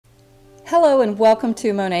Hello and welcome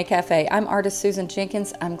to Monet Cafe. I'm artist Susan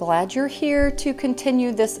Jenkins. I'm glad you're here to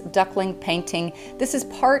continue this duckling painting. This is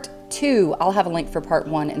part 2. I'll have a link for part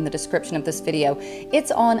 1 in the description of this video. It's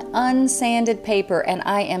on unsanded paper, and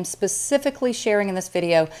I am specifically sharing in this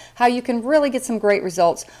video how you can really get some great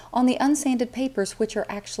results on the unsanded papers, which are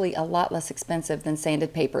actually a lot less expensive than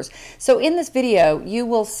sanded papers. So in this video, you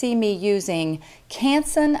will see me using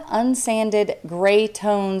Canson Unsanded Gray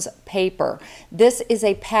Tones paper. This is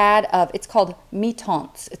a pad of, it's called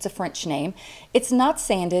Mi-Tientes. It's a French name. It's not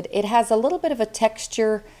sanded. It has a little bit of a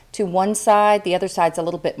texture to one side. The other side's a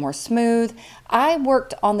little bit more smooth. I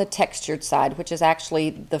worked on the textured side, which is actually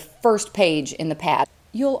the first page in the pad.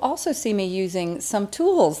 You'll also see me using some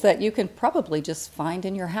tools that you can probably just find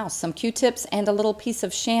in your house. Some Q-tips and a little piece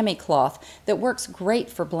of chamois cloth that works great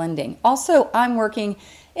for blending. Also, I'm working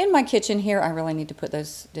in my kitchen here. I really need to put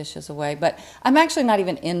those dishes away, but I'm actually not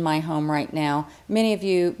even in my home right now. Many of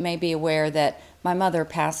you may be aware that my mother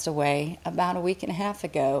passed away about a week and a half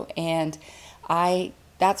ago, and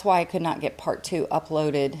that's why I could not get part 2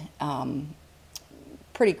 uploaded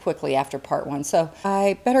pretty quickly after part 1. So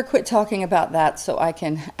I better quit talking about that so I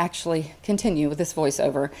can actually continue with this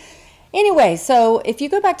voiceover. Anyway, so if you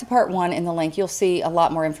go back to part 1 in the link, you'll see a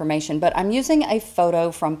lot more information, but I'm using a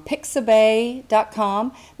photo from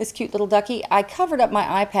pixabay.com, this cute little ducky. I covered up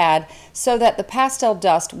my iPad so that the pastel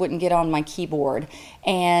dust wouldn't get on my keyboard.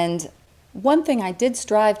 And one thing I did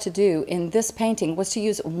strive to do in this painting was to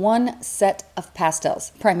use one set of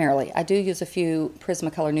pastels, primarily. I do use a few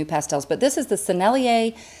Prismacolor new pastels, but this is the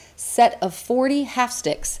Sennelier set of 40 half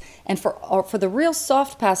sticks. And for the real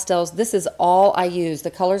soft pastels, this is all I use.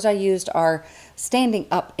 The colors I used are standing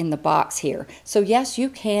up in the box here. So yes, you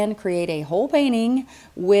can create a whole painting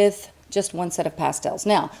with just one set of pastels.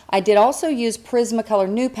 Now, I did also use Prismacolor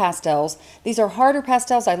new pastels. These are harder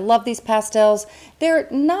pastels. I love these pastels. They're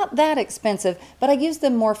not that expensive, but I use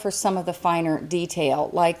them more for some of the finer detail,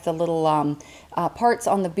 like the little parts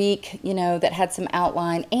on the beak, you know, that had some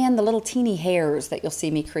outline, and the little teeny hairs that you'll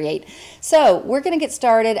see me create. So we're going to get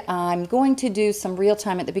started. I'm going to do some real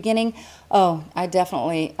time at the beginning. Oh, I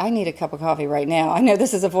need a cup of coffee right now. I know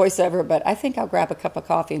this is a voiceover, but I think I'll grab a cup of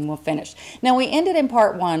coffee and we'll finish. Now, we ended in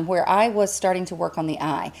part 1 where I was starting to work on the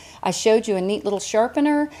eye. I showed you a neat little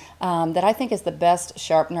sharpener that I think is the best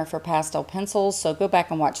sharpener for pastel pencils, so go back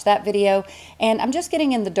and watch that video. And I'm just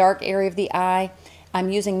getting in the dark area of the eye. I'm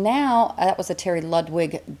using now, that was a Terry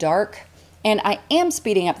Ludwig dark, and I am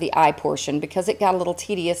speeding up the eye portion because it got a little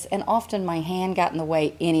tedious and often my hand got in the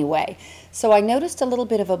way anyway. So I noticed a little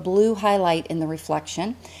bit of a blue highlight in the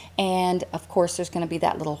reflection, and of course there's going to be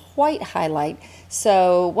that little white highlight.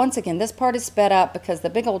 So once again, this part is sped up because the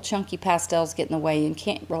big old chunky pastels get in the way and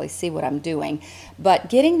can't really see what I'm doing. But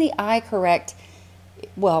getting the eye correct,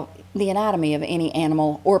 well, the anatomy of any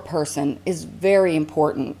animal or person is very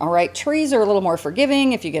important. All right, trees are a little more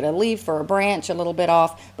forgiving if you get a leaf or a branch a little bit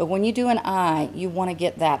off, but when you do an eye, you want to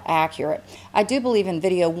get that accurate. I do believe in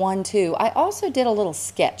video 1 too. I also did a little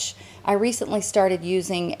sketch. I recently started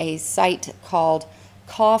using a site called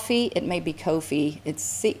Ko-fi. It may be Ko-fi.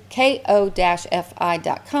 It's ko-fi.com.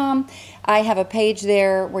 I have a page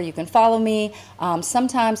there where you can follow me.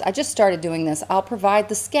 Sometimes, I just started doing this, I'll provide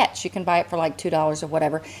the sketch. You can buy it for like $2 or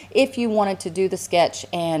whatever if you wanted to do the sketch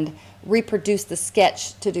and reproduce the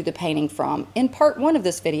sketch to do the painting from. In part 1 of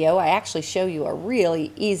this video, I actually show you a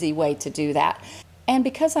really easy way to do that. And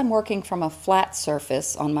because I'm working from a flat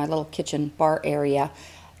surface on my little kitchen bar area,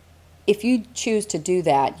 if you choose to do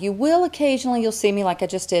that, you will occasionally, you'll see me like I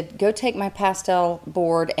just did, go take my pastel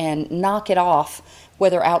board and knock it off,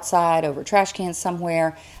 whether outside, over trash cans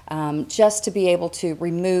somewhere, just to be able to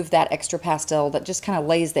remove that extra pastel that just kind of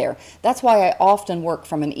lays there. That's why I often work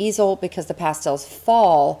from an easel, because the pastels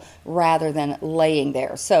fall rather than laying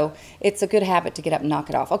there. So it's a good habit to get up and knock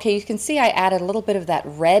it off. Okay, you can see I added a little bit of that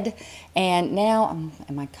red, and now,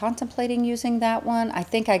 am I contemplating using that one? I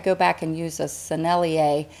think I go back and use a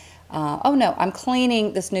Sennelier. Oh no, I'm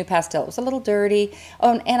cleaning this new pastel. It was a little dirty.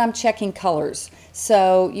 Oh, and I'm checking colors.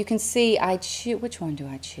 So you can see which one do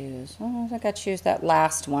I choose? Oh, I think I choose that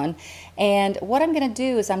last one. And what I'm going to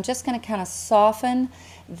do is I'm just going to kind of soften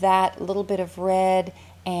that little bit of red.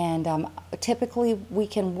 And typically we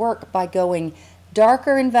can work by going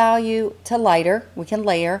darker in value to lighter. We can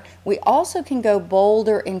layer. We also can go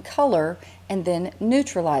bolder in color and then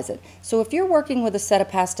neutralize it. So if you're working with a set of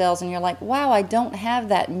pastels and you're like, wow, I don't have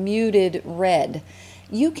that muted red,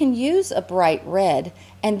 you can use a bright red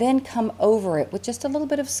and then come over it with just a little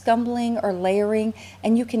bit of scumbling or layering,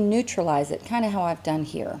 and you can neutralize it, kind of how I've done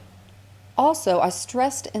here. Also, I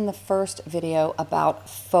stressed in the first video about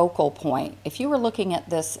focal point. If you were looking at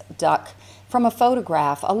this duck from a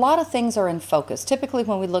photograph, a lot of things are in focus. Typically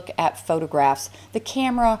when we look at photographs, the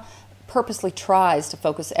camera purposely tries to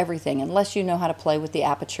focus everything unless you know how to play with the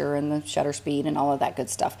aperture and the shutter speed and all of that good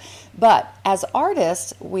stuff. But as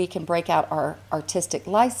artists, we can break out our artistic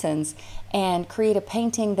license and create a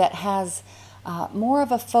painting that has more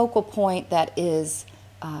of a focal point that is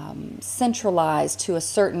centralized to a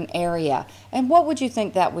certain area. And what would you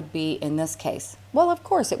think that would be in this case? Well, of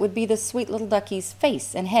course, it would be this sweet little duckie's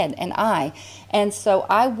face and head and eye. And so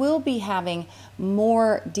I will be having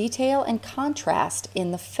more detail and contrast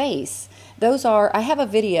in the face. I have a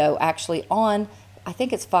video actually on, I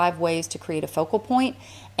think it's 5 ways to create a focal point,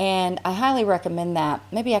 and I highly recommend that.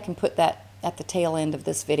 Maybe I can put that at the tail end of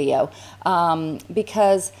this video,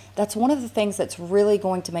 because that's one of the things that's really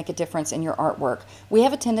going to make a difference in your artwork. We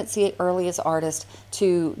have a tendency early as artists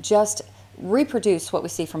to just reproduce what we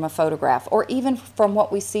see from a photograph or even from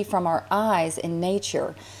what we see from our eyes in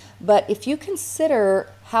nature. But if you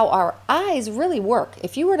consider how our eyes really work,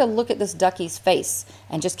 if you were to look at this duckie's face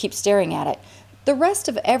and just keep staring at it, the rest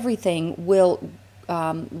of everything will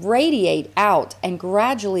radiate out and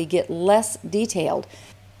gradually get less detailed.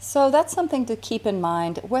 So that's something to keep in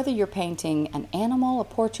mind whether you're painting an animal, a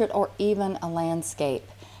portrait, or even a landscape.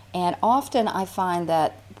 And often I find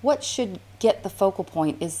that what should get the focal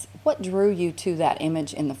point is what drew you to that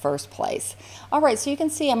image in the first place. All right, so you can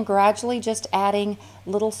see I'm gradually just adding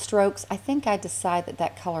little strokes. I think I decide that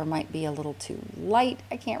that color might be a little too light.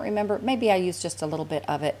 I can't remember. Maybe I use just a little bit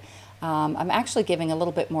of it. I'm actually giving a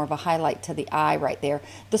little bit more of a highlight to the eye right there.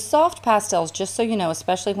 The soft pastels, just so you know,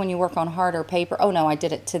 especially when you work on harder paper, oh no, I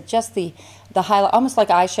did it to just the highlight, almost like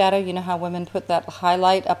eyeshadow. You know how women put that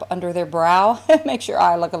highlight up under their brow? It makes your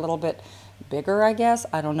eye look a little bit bigger, I guess.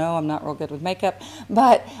 I don't know, I'm not real good with makeup.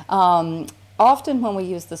 But often when we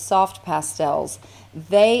use the soft pastels,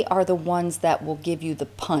 they are the ones that will give you the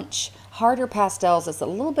punch. Harder pastels, it's a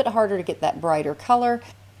little bit harder to get that brighter color.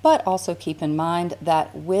 But also keep in mind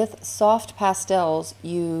that with soft pastels,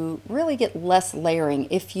 you really get less layering.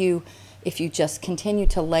 If you just continue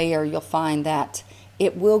to layer, you'll find that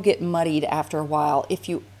it will get muddied after a while if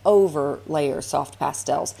you over layer soft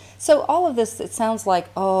pastels. So all of this, it sounds like,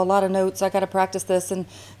 oh, a lot of notes, I got to practice this and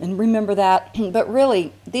remember that. But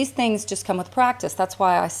really, these things just come with practice. That's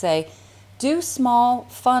why I say, do small,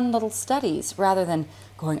 fun little studies rather than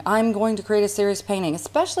going, I'm going to create a serious painting,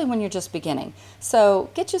 especially when you're just beginning.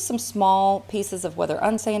 So get you some small pieces of whether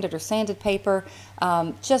unsanded or sanded paper,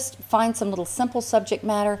 just find some little simple subject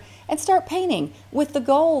matter and start painting with the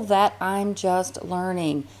goal that I'm just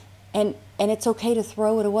learning. And it's okay to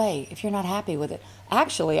throw it away if you're not happy with it.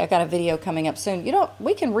 Actually, I got a video coming up soon.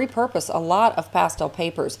 We can repurpose a lot of pastel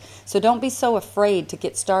papers. So don't be so afraid to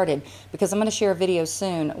get started, because I'm going to share a video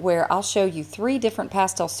soon where I'll show you 3 different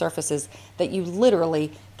pastel surfaces that you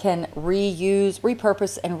literally can reuse,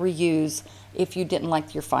 repurpose, and reuse if you didn't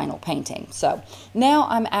like your final painting. So now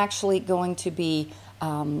I'm actually going to be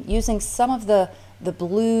using some of the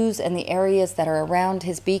blues and the areas that are around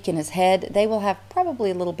his beak and his head. They will have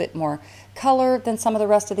probably a little bit more color than some of the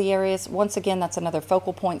rest of the areas. Once again, that's another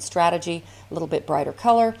focal point strategy, a little bit brighter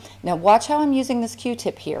color. Now watch how I'm using this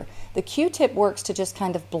Q-tip here. The Q-tip works to just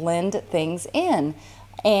kind of blend things in,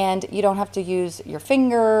 and you don't have to use your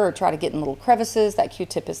finger or try to get in little crevices. That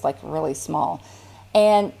Q-tip is like really small.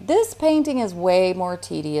 And this painting is way more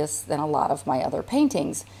tedious than a lot of my other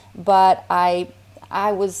paintings, but I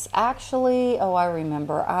was actually, oh, I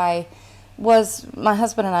remember, my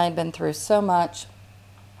husband and I had been through so much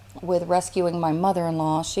with rescuing my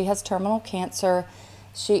mother-in-law. She has terminal cancer.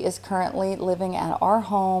 She is currently living at our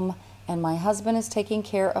home, and my husband is taking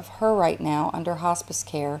care of her right now under hospice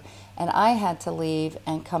care, and I had to leave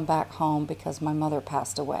and come back home because my mother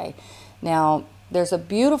passed away. Now, there's a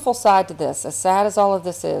beautiful side to this. As sad as all of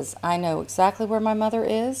this is, I know exactly where my mother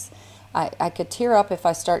is. I could tear up if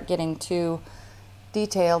I start getting too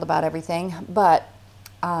detailed about everything, but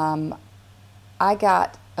I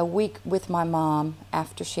got a week with my mom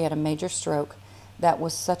after she had a major stroke. That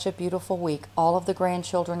was such a beautiful week. All of the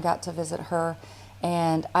grandchildren got to visit her,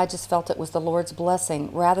 and I just felt it was the Lord's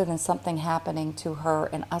blessing rather than something happening to her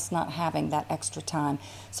and us not having that extra time.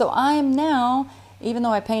 So I am now, even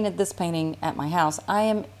though I painted this painting at my house, I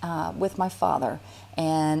am with my father,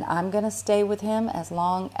 and I'm going to stay with him as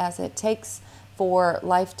long as it takes for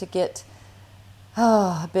life to get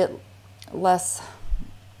a bit less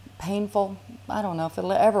painful. I don't know if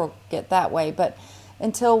it'll ever get that way, but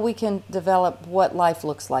until we can develop what life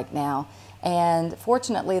looks like now. And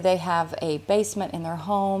fortunately, they have a basement in their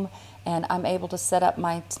home, and I'm able to set up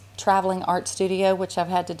my traveling art studio, which I've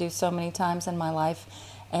had to do so many times in my life,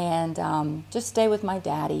 and just stay with my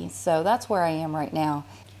daddy. So that's where I am right now.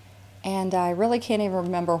 And I really can't even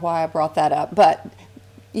remember why I brought that up, but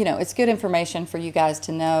you know, it's good information for you guys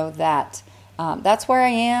to know that that's where I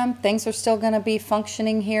am. Things are still going to be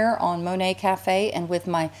functioning here on Monet Cafe and with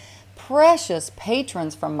my precious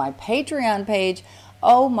patrons from my Patreon page.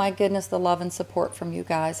 Oh my goodness, the love and support from you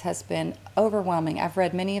guys has been overwhelming. I've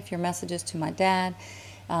read many of your messages to my dad.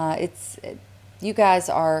 You guys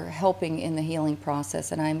are helping in the healing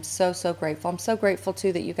process, and I'm so, so grateful. I'm so grateful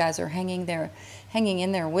too that you guys are hanging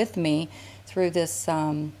in there with me through this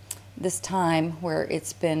this time where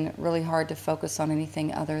it's been really hard to focus on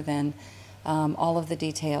anything other than all of the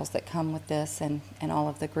details that come with this and all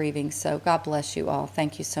of the grieving. So God bless you all.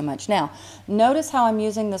 Thank you so much. Now, notice how I'm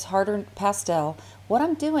using this harder pastel. What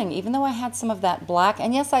I'm doing, even though I had some of that black,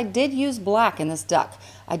 and yes, I did use black in this duck.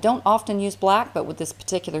 I don't often use black, but with this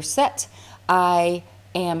particular set, I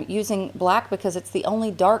am using black because it's the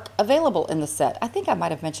only dark available in the set. I think I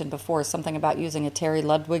might have mentioned before something about using a Terry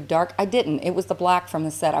Ludwig dark. I didn't. It was the black from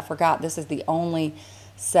the set. I forgot. This is the only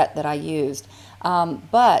set that I used.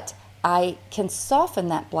 But I can soften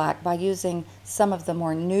that black by using some of the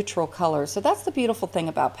more neutral colors. So that's the beautiful thing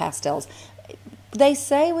about pastels. They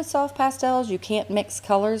say with soft pastels you can't mix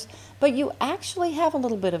colors, but you actually have a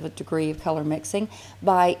little bit of a degree of color mixing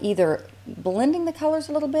by either blending the colors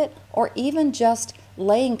a little bit or even just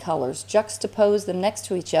laying colors, juxtapose them next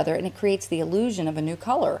to each other, and it creates the illusion of a new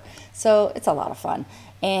color. So it's a lot of fun.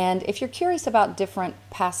 And if you're curious about different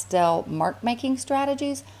pastel mark making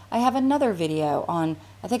strategies, I have another video on,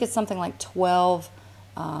 I think it's something like 12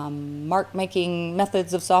 mark making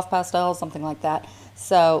methods of soft pastels, something like that.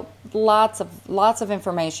 So lots of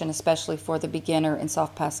information, especially for the beginner in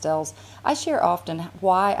soft pastels. I share often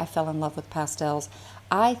why I fell in love with pastels.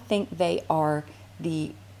 I think they are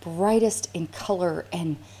the brightest in color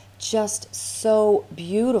and just so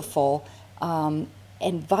beautiful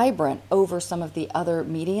and vibrant over some of the other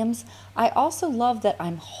mediums. I also love that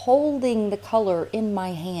I'm holding the color in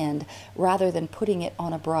my hand rather than putting it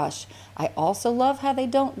on a brush. I also love how they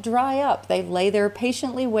don't dry up. They lay there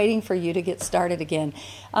patiently waiting for you to get started again.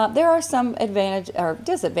 There are some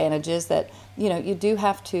disadvantages that, you know, you do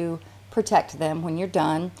have to protect them when you're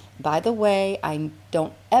done. By the way, I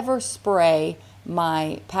don't ever spray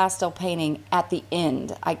my pastel painting at the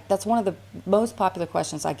end. That's one of the most popular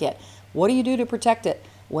questions I get. What do you do to protect it?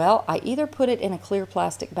 Well, I either put it in a clear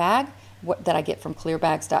plastic bag that I get from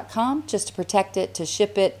clearbags.com just to protect it, to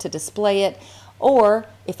ship it, to display it, or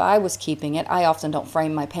if I was keeping it, I often don't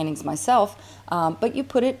frame my paintings myself, but you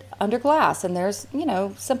put it under glass, and there's, you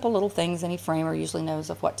know, simple little things any framer usually knows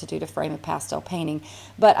of what to do to frame a pastel painting.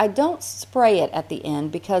 But I don't spray it at the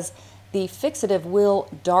end because the fixative will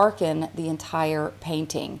darken the entire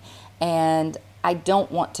painting, and I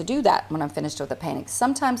don't want to do that when I'm finished with a painting.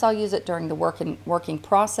 Sometimes I'll use it during the working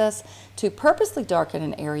process to purposely darken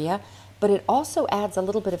an area, but it also adds a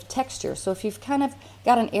little bit of texture. So if you've kind of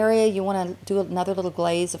got an area you want to do another little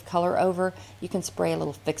glaze of color over, you can spray a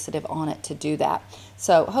little fixative on it to do that.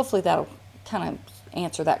 So hopefully that'll kind of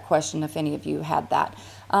answer that question if any of you had that.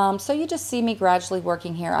 So you just see me gradually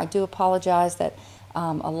working here. I do apologize that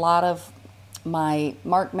a lot of my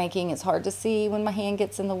mark making is hard to see when my hand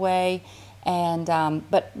gets in the way. And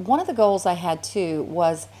but one of the goals I had too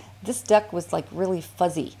was this duck was like really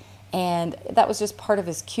fuzzy, and that was just part of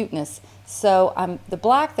his cuteness. So the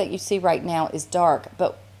black that you see right now is dark,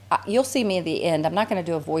 but you'll see me at the end. I'm not going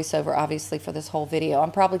to do a voiceover obviously for this whole video.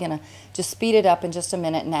 I'm probably going to just speed it up in just a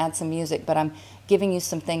minute and add some music, but I'm giving you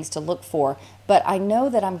some things to look for. But I know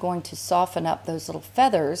that I'm going to soften up those little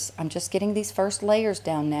feathers. I'm just getting these first layers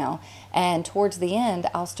down now, and towards the end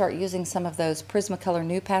I'll start using some of those Prismacolor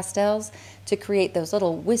new pastels to create those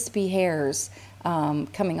little wispy hairs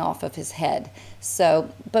coming off of his head. So,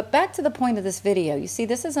 but back to the point of this video, you see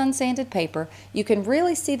this is unsanded paper. You can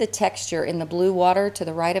really see the texture in the blue water to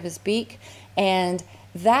the right of his beak, and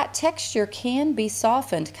that texture can be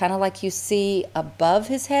softened kind of like you see above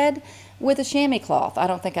his head with a chamois cloth. I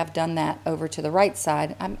don't think I've done that over to the right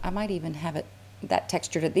side. I might even have it that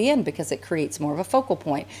textured at the end because it creates more of a focal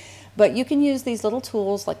point. But you can use these little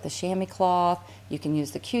tools like the chamois cloth, you can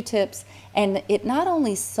use the Q-tips, and it not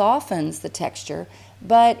only softens the texture,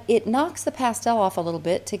 but it knocks the pastel off a little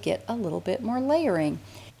bit to get a little bit more layering.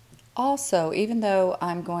 Also, even though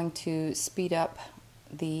I'm going to speed up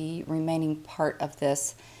the remaining part of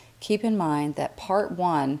this, keep in mind that part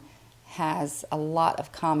one has a lot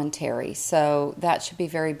of commentary, so that should be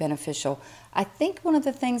very beneficial. I think one of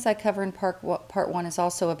the things I cover in part one is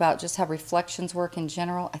also about just how reflections work in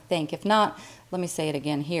general, I think. If not, let me say it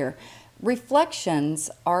again here. Reflections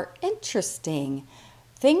are interesting.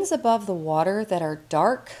 Things above the water that are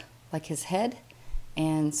dark, like his head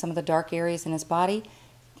and some of the dark areas in his body,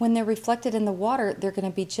 when they're reflected in the water, they're going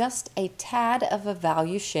to be just a tad of a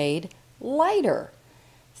value shade lighter.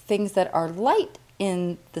 Things that are light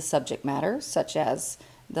in the subject matter, such as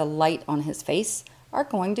the light on his face, are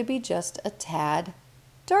going to be just a tad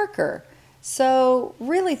darker. So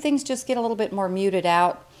really things just get a little bit more muted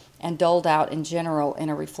out and dulled out in general in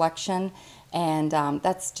a reflection, and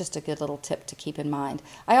that's just a good little tip to keep in mind.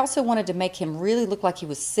 I also wanted to make him really look like he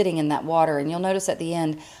was sitting in that water, and you'll notice at the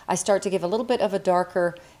end I start to give a little bit of a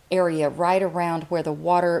darker area right around where the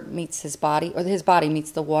water meets his body, or his body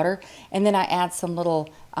meets the water, and then I add some little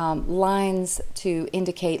lines to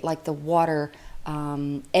indicate like the water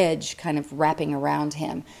edge kind of wrapping around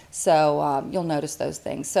him. So you'll notice those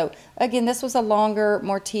things. So again, this was a longer,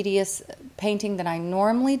 more tedious painting than I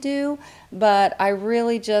normally do, but I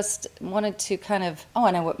really just wanted to kind of, oh,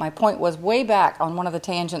 I know what my point was way back on one of the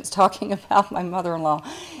tangents talking about my mother-in-law,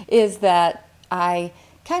 is that I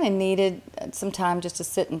kind of needed some time just to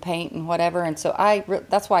sit and paint and whatever, and so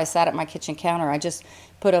that's why I sat at my kitchen counter. I just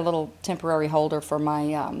put a little temporary holder for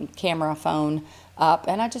my camera phone up,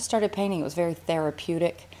 and I just started painting. It was very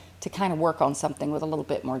therapeutic to kind of work on something with a little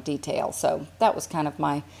bit more detail. So that was kind of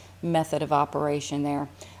my method of operation there.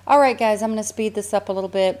 All right, guys, I'm going to speed this up a little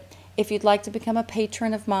bit. If you'd like to become a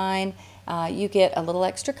patron of mine, you get a little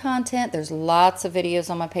extra content. There's lots of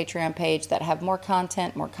videos on my Patreon page that have more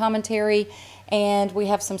content, more commentary, and we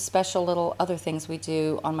have some special little other things we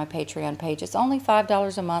do on my Patreon page. It's only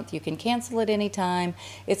 $5 a month. You can cancel it anytime.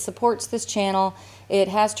 It supports this channel. It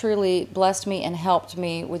has truly blessed me and helped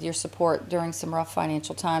me with your support during some rough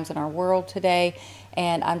financial times in our world today,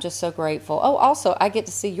 and I'm just so grateful. Oh, also, I get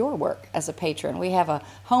to see your work as a patron. We have a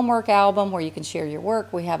homework album where you can share your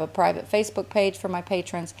work. We have a private Facebook page for my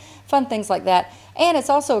patrons, fun things like that. And it's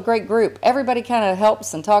also a great group. Everybody kind of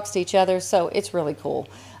helps and talks to each other, so it's really cool.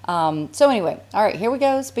 So anyway, all right, here we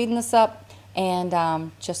go, speeding this up,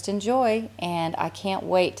 and just enjoy. And I can't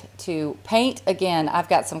wait to paint again. I've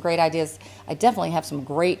got some great ideas. I definitely have some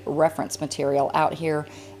great reference material out here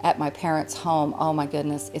at my parents' home. Oh my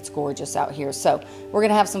goodness, it's gorgeous out here. So we're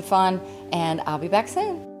gonna have some fun, and I'll be back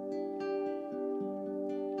soon.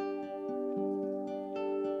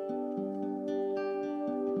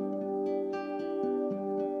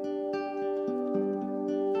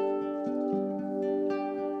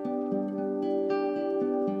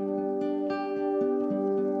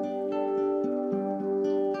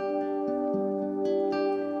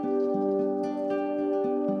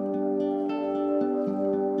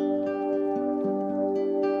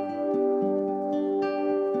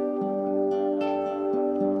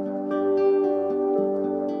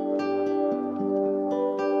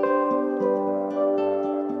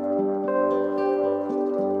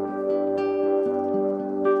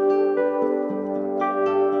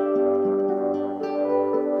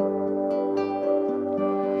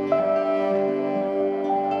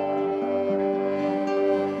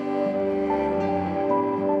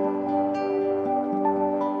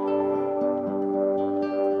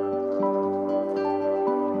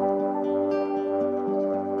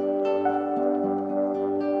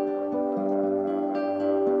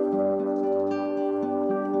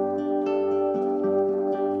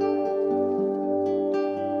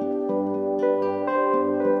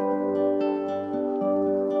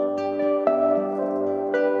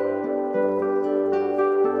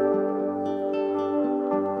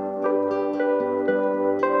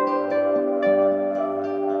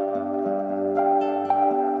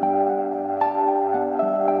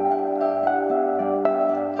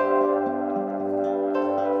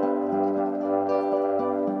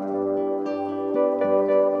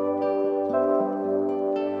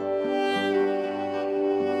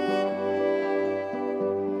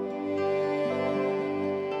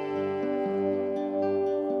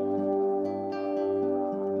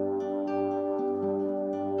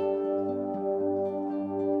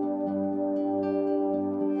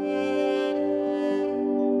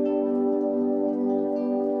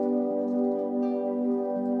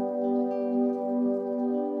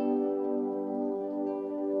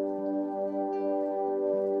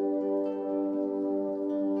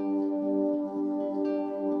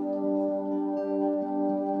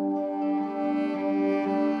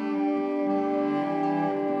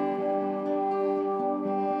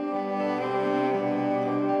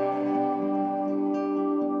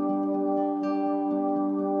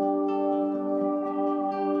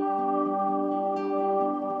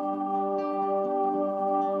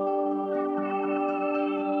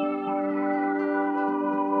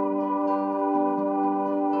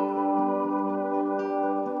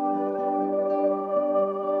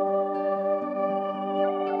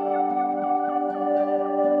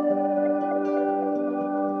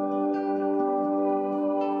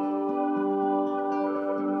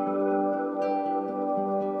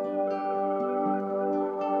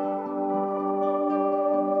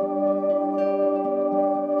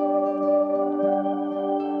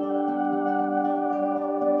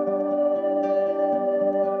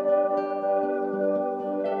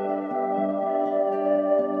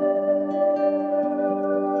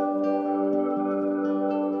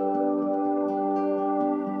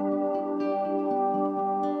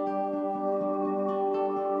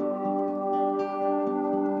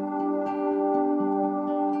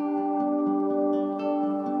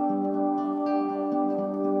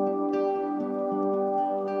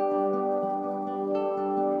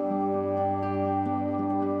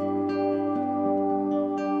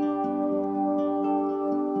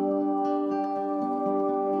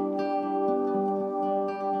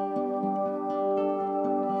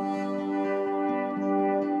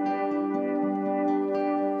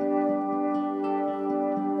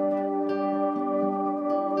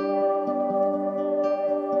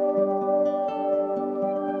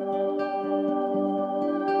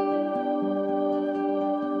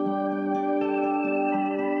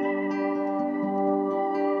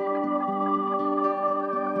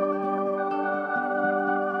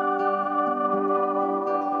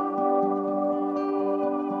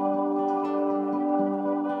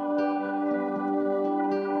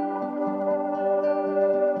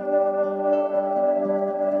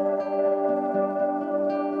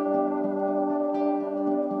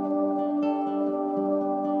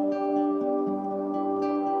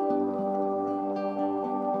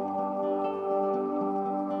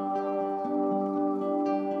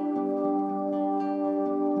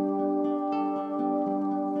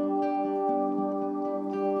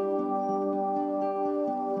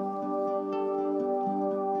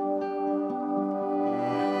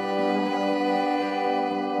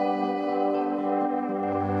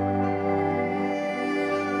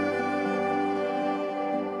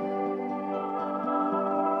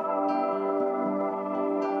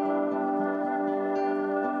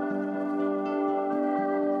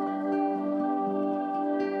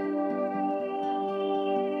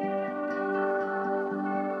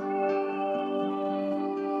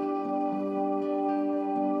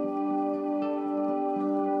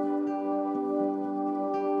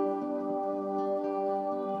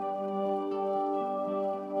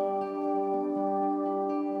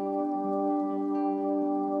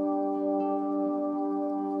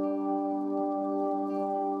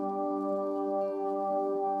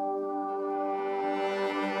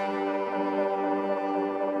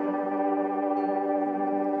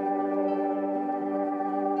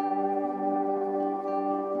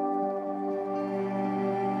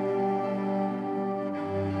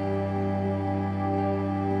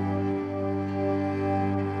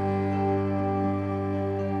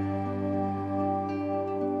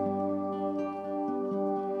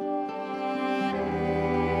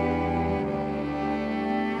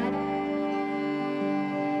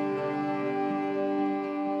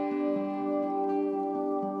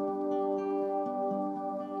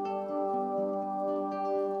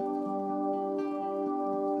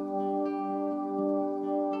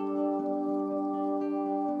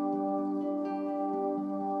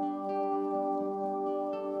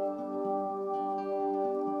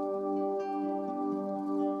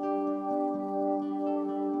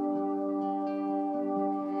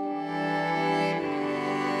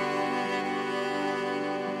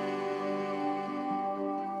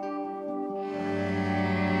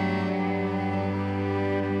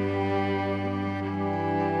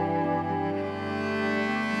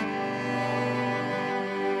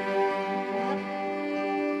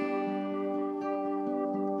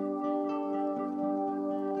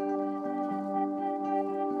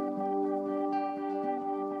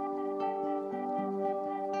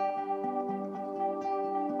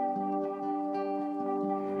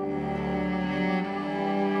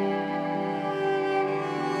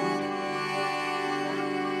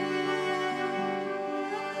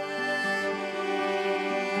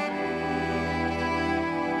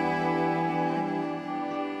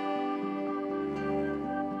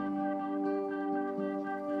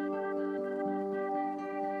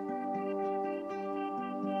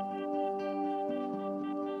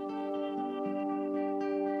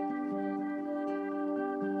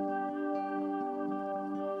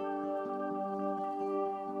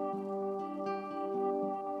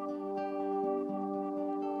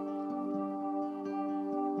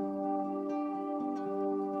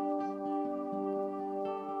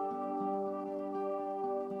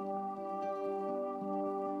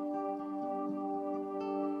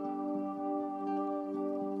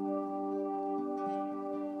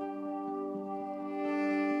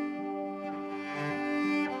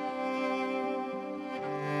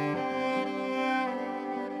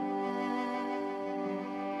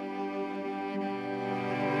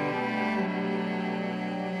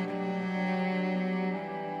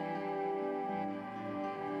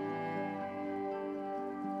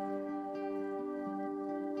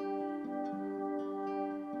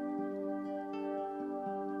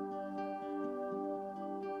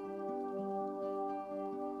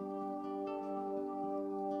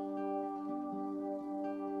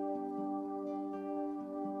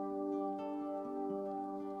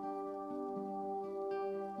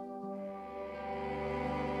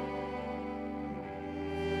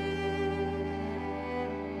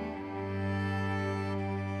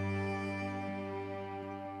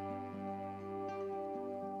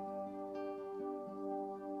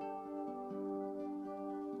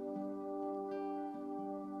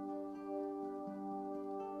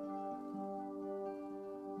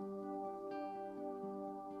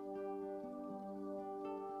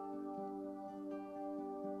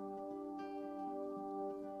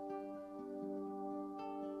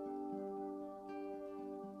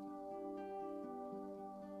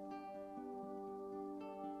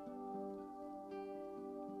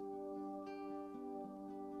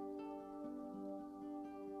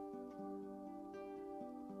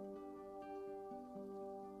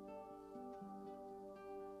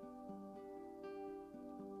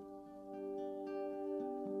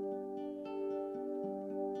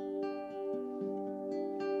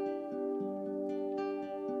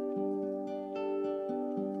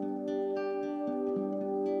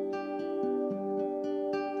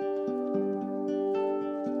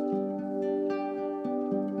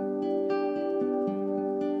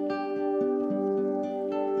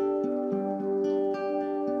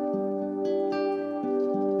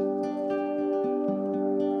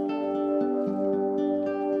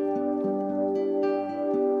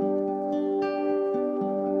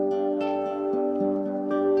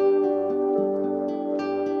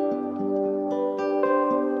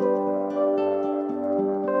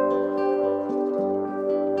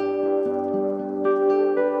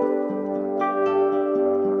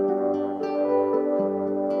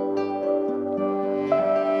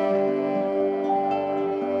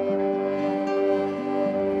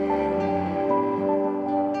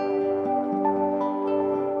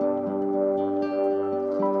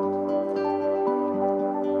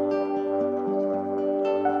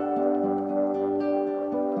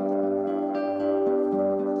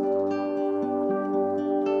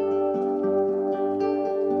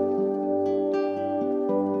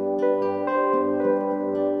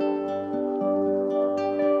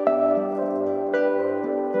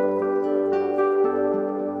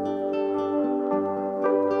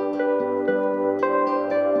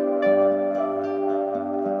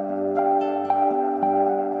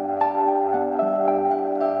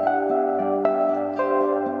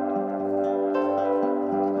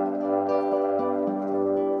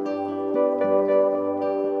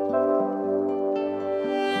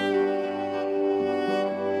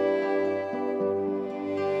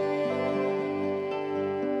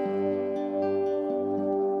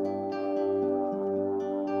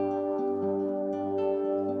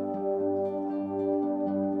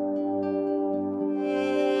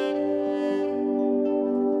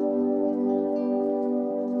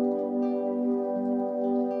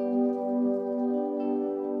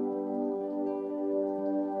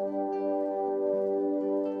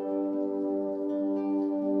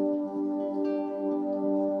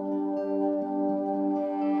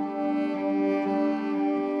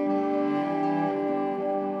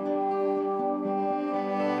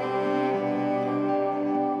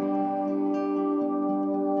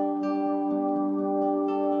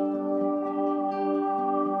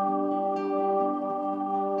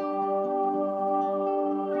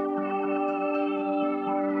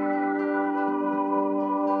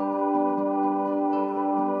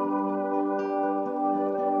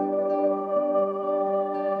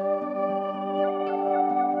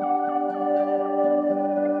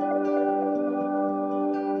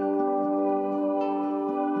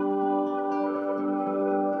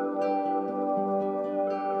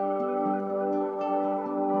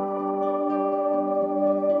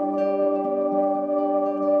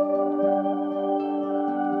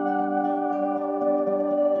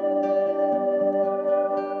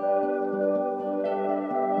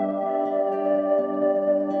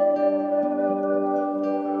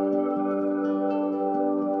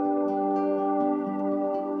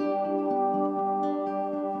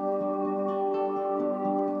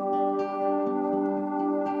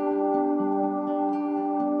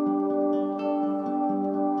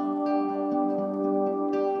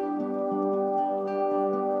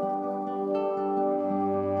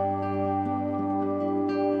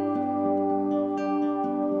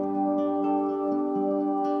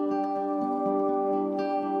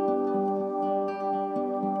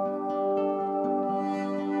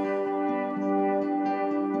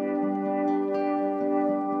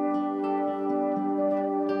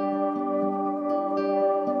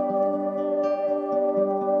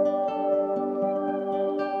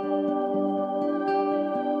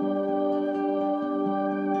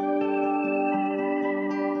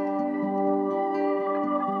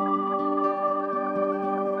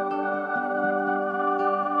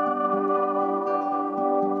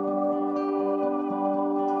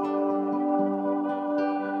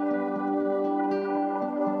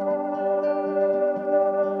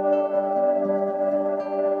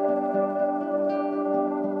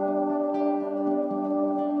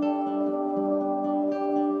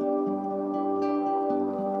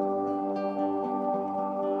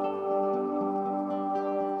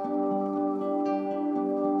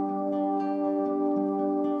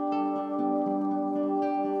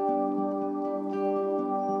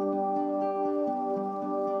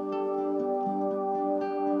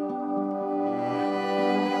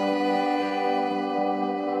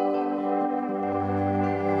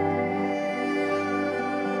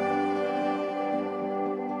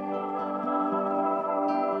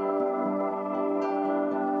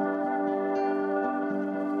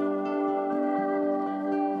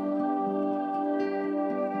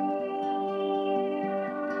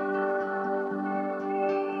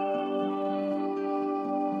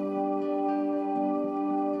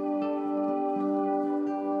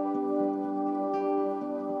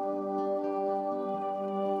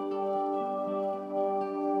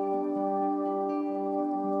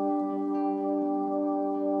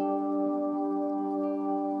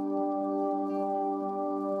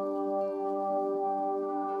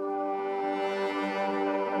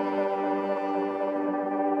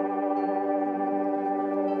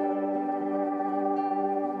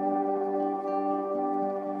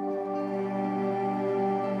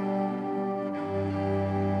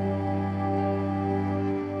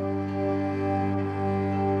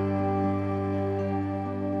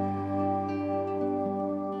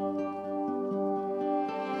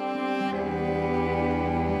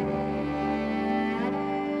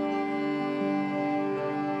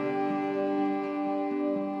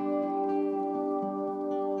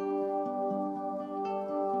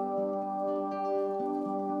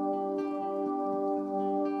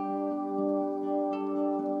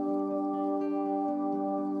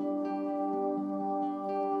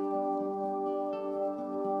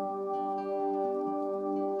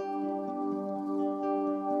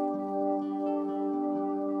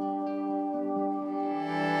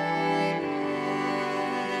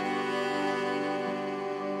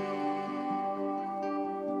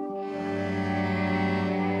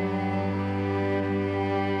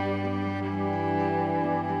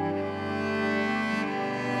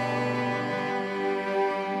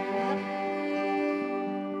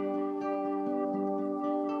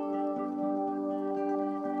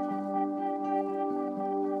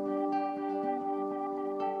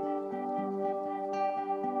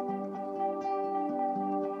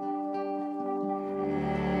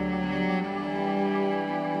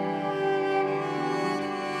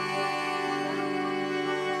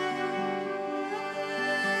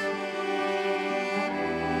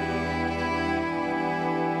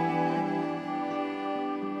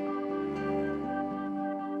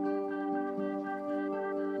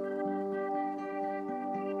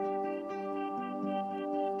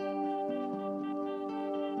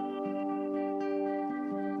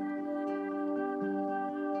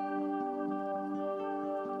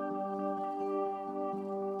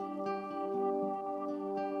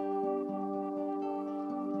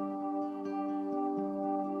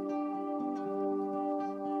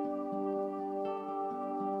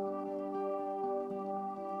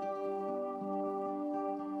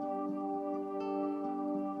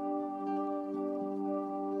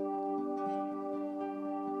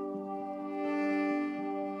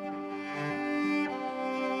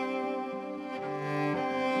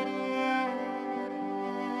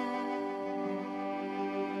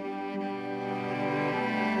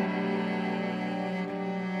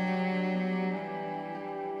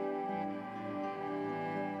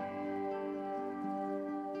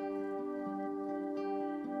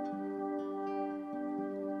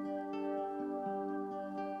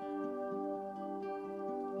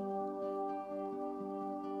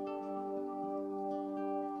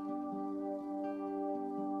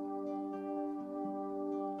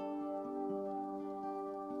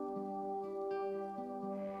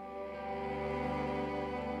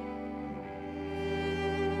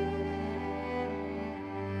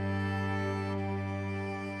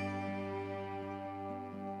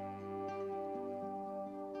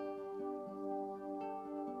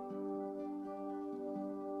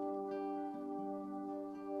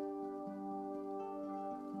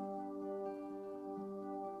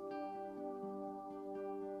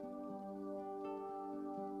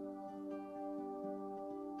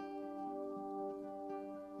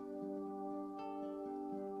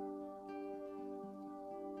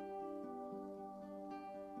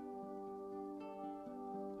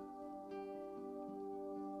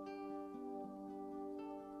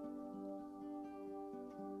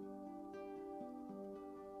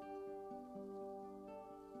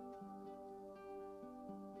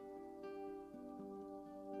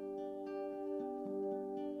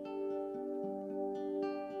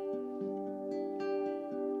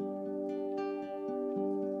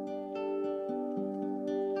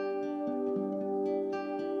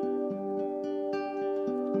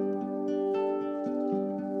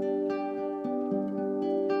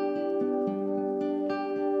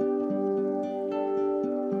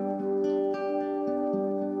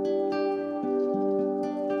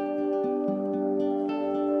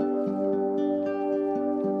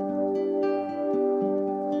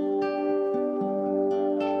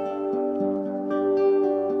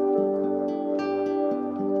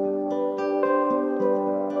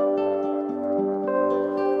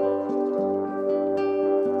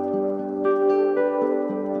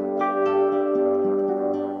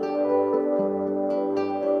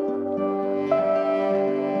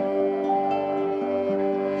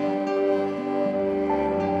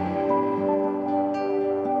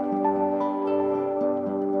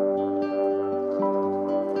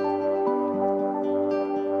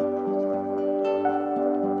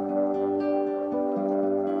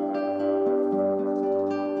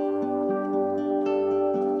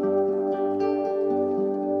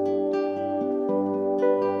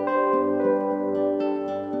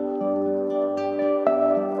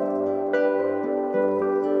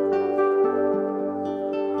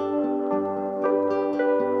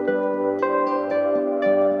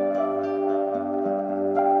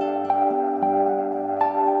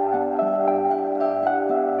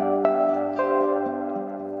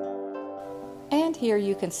 Here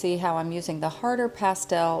you can see how I'm using the harder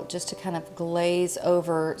pastel just to kind of glaze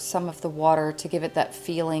over some of the water to give it that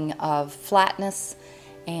feeling of flatness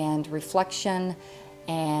and reflection,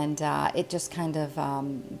 and it just kind of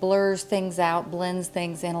blurs things out, blends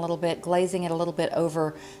things in a little bit, glazing it a little bit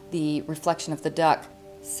over the reflection of the duck.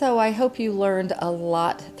 So I hope you learned a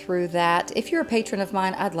lot through that. If you're a patron of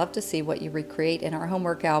mine, I'd love to see what you recreate in our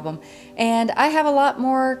homework album. And I have a lot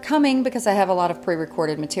more coming because I have a lot of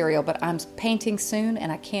pre-recorded material, but I'm painting soon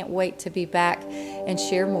and I can't wait to be back and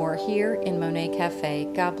share more here in Monet Cafe.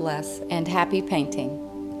 God bless and happy painting.